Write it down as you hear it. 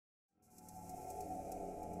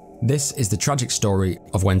This is the tragic story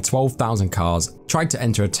of when 12,000 cars tried to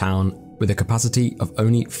enter a town with a capacity of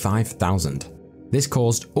only 5,000. This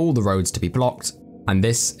caused all the roads to be blocked, and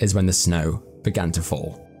this is when the snow began to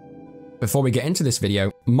fall. Before we get into this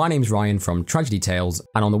video, my name's Ryan from Tragedy Tales,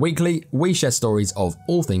 and on the weekly, we share stories of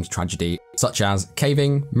all things tragedy, such as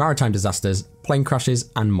caving, maritime disasters, plane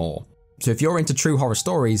crashes, and more. So if you're into true horror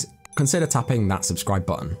stories, consider tapping that subscribe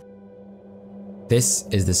button. This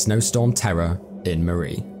is the Snowstorm terror in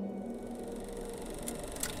Murree.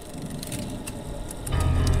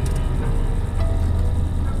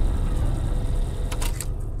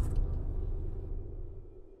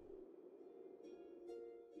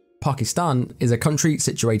 Pakistan is a country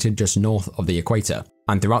situated just north of the equator,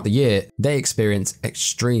 and throughout the year, they experience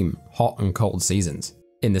extreme hot and cold seasons.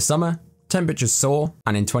 In the summer, temperatures soar,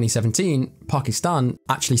 and in 2017, Pakistan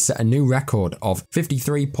actually set a new record of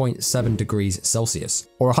 53.7 degrees Celsius,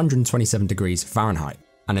 or 127 degrees Fahrenheit.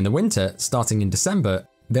 And in the winter, starting in December,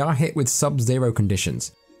 they are hit with sub-zero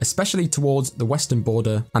conditions, especially towards the western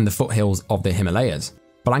border and the foothills of the Himalayas,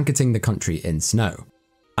 blanketing the country in snow.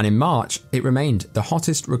 And in March, it remained the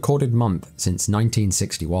hottest recorded month since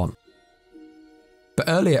 1961. But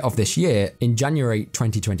earlier of this year, in January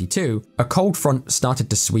 2022, a cold front started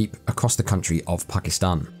to sweep across the country of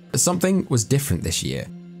Pakistan. But something was different this year.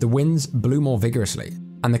 The winds blew more vigorously,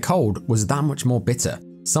 and the cold was that much more bitter.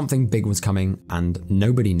 Something big was coming, and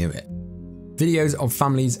nobody knew it. Videos of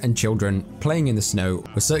families and children playing in the snow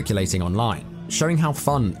were circulating online, showing how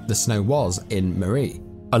fun the snow was in Murree,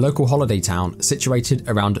 a local holiday town situated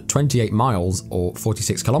around 28 miles or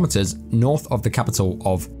 46 kilometers north of the capital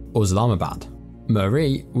of Islamabad.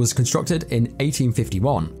 Murree was constructed in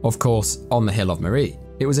 1851, of course, on the hill of Murree.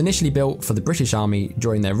 It was initially built for the British Army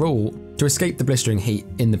during their rule to escape the blistering heat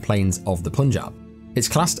in the plains of the Punjab. It's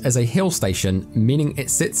classed as a hill station, meaning it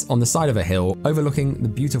sits on the side of a hill overlooking the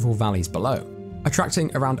beautiful valleys below,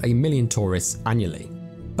 attracting around 1 million tourists annually.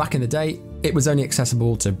 Back in the day, it was only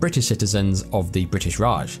accessible to British citizens of the British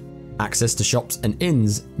Raj. Access to shops and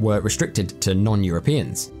inns were restricted to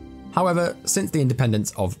non-Europeans. However, since the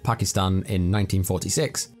independence of Pakistan in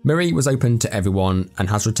 1946, Murree was open to everyone and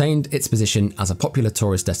has retained its position as a popular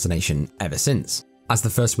tourist destination ever since. As the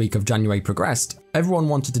first week of January progressed, everyone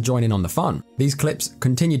wanted to join in on the fun. These clips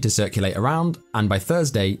continued to circulate around, and by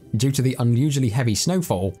Thursday, due to the unusually heavy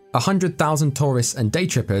snowfall, 100,000 tourists and day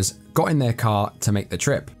trippers got in their car to make the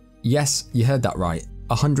trip. Yes, you heard that right,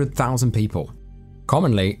 100,000 people.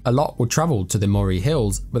 Commonly, a lot would travel to the Murree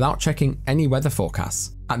Hills without checking any weather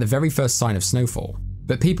forecasts at the very first sign of snowfall.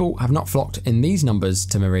 But people have not flocked in these numbers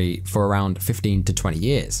to Murree for around 15 to 20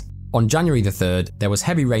 years. On January the 3rd, there was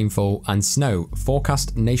heavy rainfall and snow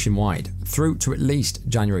forecast nationwide through to at least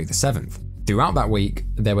January the 7th. Throughout that week,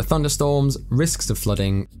 there were thunderstorms, risks of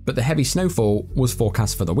flooding, but the heavy snowfall was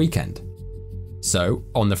forecast for the weekend. So,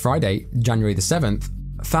 on the Friday, January the 7th,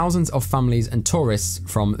 thousands of families and tourists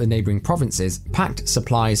from the neighbouring provinces packed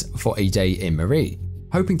supplies for a day in Murree,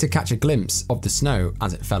 hoping to catch a glimpse of the snow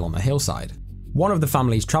as it fell on the hillside. One of the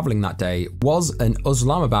families travelling that day was an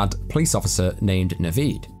Islamabad police officer named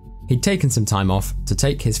Naveed. He'd taken some time off to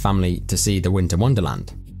take his family to see the Winter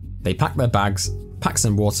Wonderland. They packed their bags, packed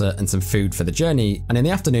some water and some food for the journey, and in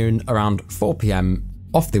the afternoon, around 4 PM,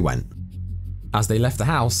 off they went. As they left the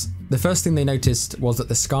house, the first thing they noticed was that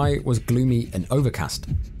the sky was gloomy and overcast,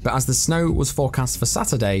 but as the snow was forecast for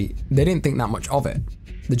Saturday, they didn't think that much of it.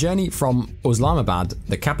 The journey from Islamabad,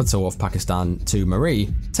 the capital of Pakistan, to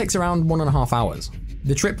Murree takes around 1.5 hours.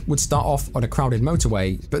 The trip would start off on a crowded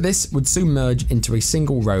motorway, but this would soon merge into a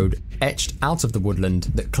single road etched out of the woodland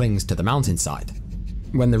that clings to the mountainside.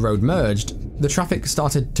 When the road merged, the traffic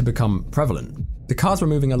started to become prevalent. The cars were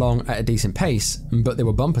moving along at a decent pace, but they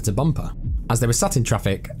were bumper to bumper. As they were sat in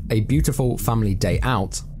traffic, a beautiful family day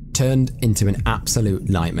out turned into an absolute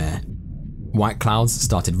nightmare. White clouds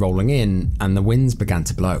started rolling in and the winds began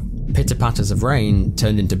to blow. Pitter-patters of rain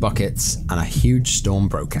turned into buckets and a huge storm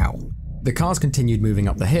broke out. The cars continued moving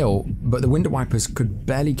up the hill, but the window wipers could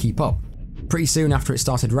barely keep up. Pretty soon after it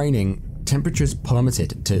started raining, temperatures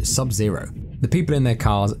plummeted to sub-zero. The people in their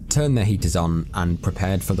cars turned their heaters on and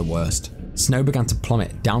prepared for the worst. Snow began to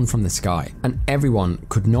plummet down from the sky, and everyone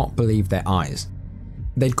could not believe their eyes.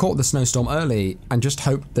 They'd caught the snowstorm early and just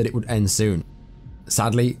hoped that it would end soon.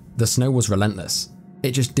 Sadly, the snow was relentless.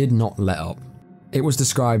 It just did not let up. It was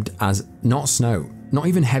described as not snow, not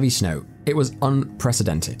even heavy snow. It was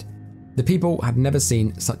unprecedented. The people had never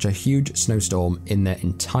seen such a huge snowstorm in their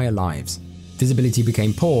entire lives. Visibility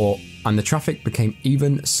became poor, and the traffic became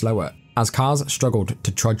even slower as cars struggled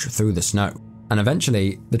to trudge through the snow. And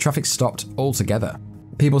eventually, the traffic stopped altogether.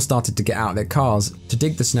 People started to get out of their cars to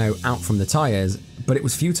dig the snow out from the tyres, but it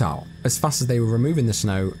was futile. As fast as they were removing the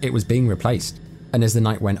snow, it was being replaced. And as the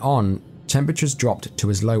night went on, temperatures dropped to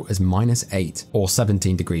as low as -8 or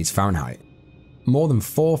 17 degrees Fahrenheit. More than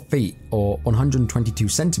 4 feet or 122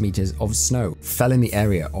 centimeters of snow fell in the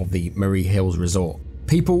area of the Murree Hills resort.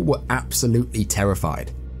 People were absolutely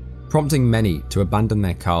terrified, prompting many to abandon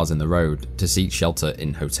their cars in the road to seek shelter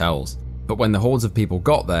in hotels. But when the hordes of people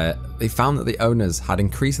got there, they found that the owners had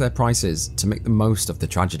increased their prices to make the most of the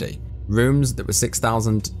tragedy. Rooms that were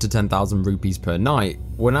 6,000 to 10,000 rupees per night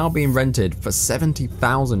were now being rented for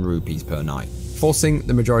 70,000 rupees per night, forcing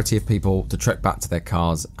the majority of people to trek back to their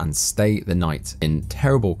cars and stay the night in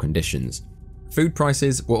terrible conditions. Food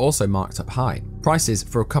prices were also marked up high. Prices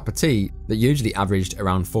for a cup of tea that usually averaged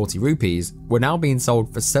around 40 rupees were now being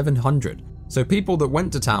sold for 700. So people that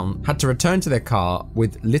went to town had to return to their car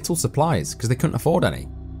with little supplies because they couldn't afford any.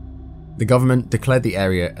 The government declared the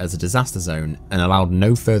area as a disaster zone and allowed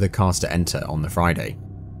no further cars to enter on the Friday.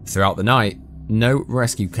 Throughout the night, no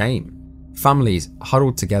rescue came. Families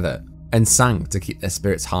huddled together and sang to keep their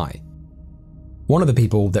spirits high. One of the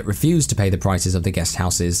people that refused to pay the prices of the guest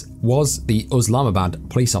houses was the Islamabad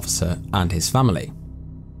police officer and his family.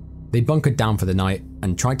 They bunkered down for the night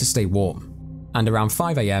and tried to stay warm, and around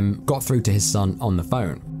 5 AM got through to his son on the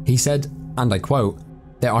phone. He said, and I quote,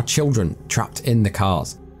 "There are children trapped in the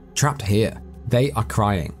cars, trapped here. They are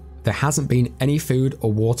crying. There hasn't been any food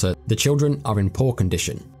or water. The children are in poor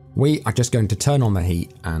condition. We are just going to turn on the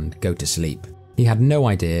heat and go to sleep." He had no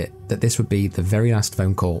idea that this would be the very last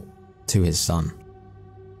phone call to his son.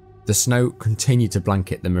 The snow continued to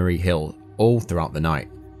blanket the Murree Hill all throughout the night.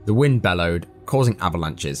 The wind bellowed, causing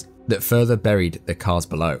avalanches that further buried the cars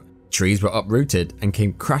below. Trees were uprooted and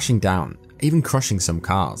came crashing down, even crushing some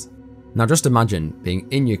cars. Now just imagine being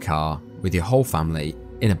in your car with your whole family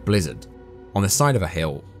in a blizzard, on the side of a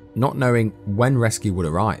hill, not knowing when rescue would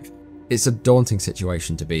arrive. It's a daunting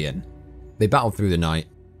situation to be in. They battled through the night,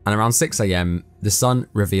 and around 6 AM, the sun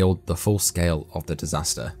revealed the full scale of the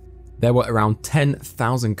disaster. There were around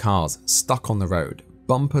 10,000 cars stuck on the road,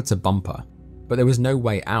 bumper to bumper, but there was no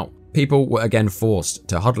way out. People were again forced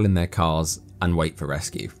to huddle in their cars and wait for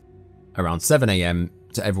rescue. Around 7 AM,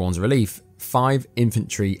 to everyone's relief, 5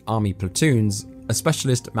 infantry army platoons, a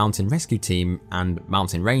specialist mountain rescue team, and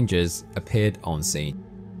mountain rangers appeared on scene.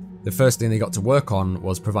 The first thing they got to work on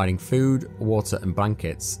was providing food, water, and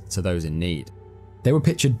blankets to those in need. They were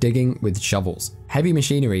pictured digging with shovels, heavy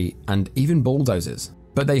machinery, and even bulldozers,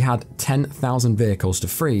 but they had 10,000 vehicles to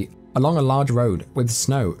free along a large road with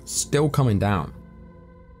snow still coming down.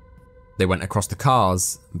 They went across the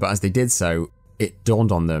cars, but as they did so, it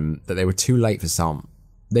dawned on them that they were too late for some.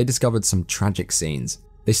 They discovered some tragic scenes.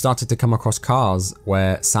 They started to come across cars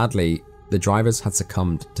where, sadly, the drivers had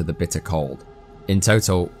succumbed to the bitter cold. In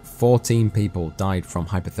total, 14 people died from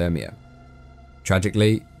hypothermia.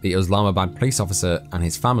 Tragically, the Islamabad police officer and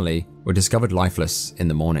his family were discovered lifeless in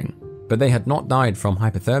the morning. But they had not died from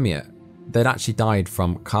hypothermia. They'd actually died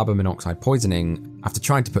from carbon monoxide poisoning after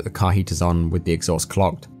trying to put the car heaters on with the exhaust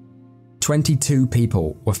clogged. 22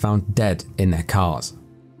 people were found dead in their cars.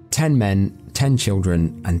 10 men, 10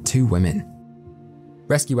 children, and 2 women.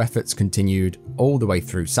 Rescue efforts continued all the way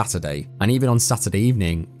through Saturday, and even on Saturday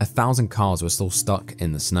evening, 1,000 cars were still stuck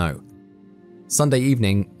in the snow. Sunday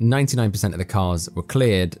evening, 99% of the cars were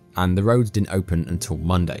cleared, and the roads didn't open until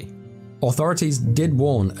Monday. Authorities did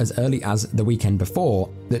warn as early as the weekend before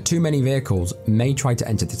that too many vehicles may try to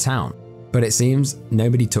enter the town, but it seems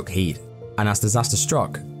nobody took heed, and as disaster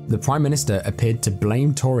struck, the Prime Minister appeared to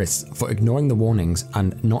blame tourists for ignoring the warnings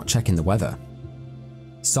and not checking the weather.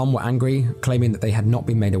 Some were angry, claiming that they had not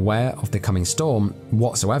been made aware of the coming storm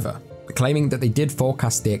whatsoever, claiming that they did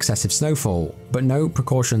forecast the excessive snowfall, but no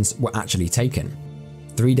precautions were actually taken.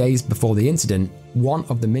 3 days before the incident, one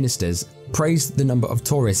of the ministers praised the number of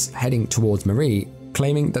tourists heading towards Murree,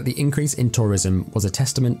 claiming that the increase in tourism was a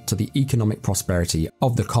testament to the economic prosperity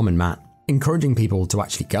of the common man, encouraging people to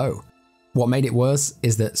actually go. What made it worse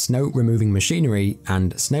is that snow removing machinery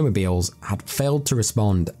and snowmobiles had failed to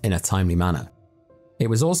respond in a timely manner. It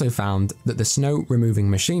was also found that the snow removing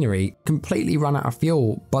machinery completely ran out of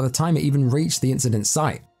fuel by the time it even reached the incident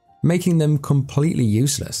site, making them completely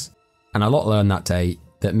useless. And a lot learned that day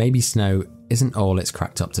that maybe snow isn't all it's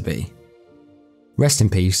cracked up to be. Rest in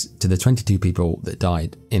peace to the 22 people that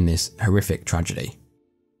died in this horrific tragedy.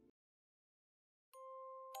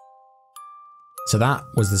 So that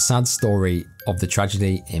was the sad story of the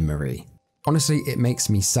tragedy in Murree. Honestly, it makes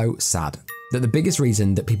me so sad that the biggest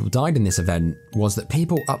reason that people died in this event was that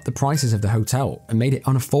people upped the prices of the hotel and made it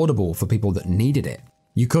unaffordable for people that needed it.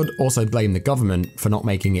 You could also blame the government for not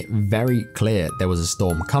making it very clear there was a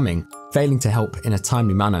storm coming, failing to help in a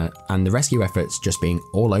timely manner, and the rescue efforts just being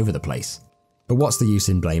all over the place. But what's the use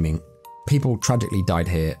in blaming? People tragically died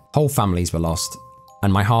here, whole families were lost,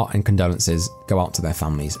 and my heart and condolences go out to their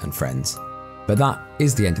families and friends. But that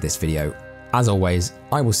is the end of this video. As always,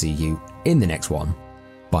 I will see you in the next one.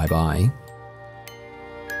 Bye bye.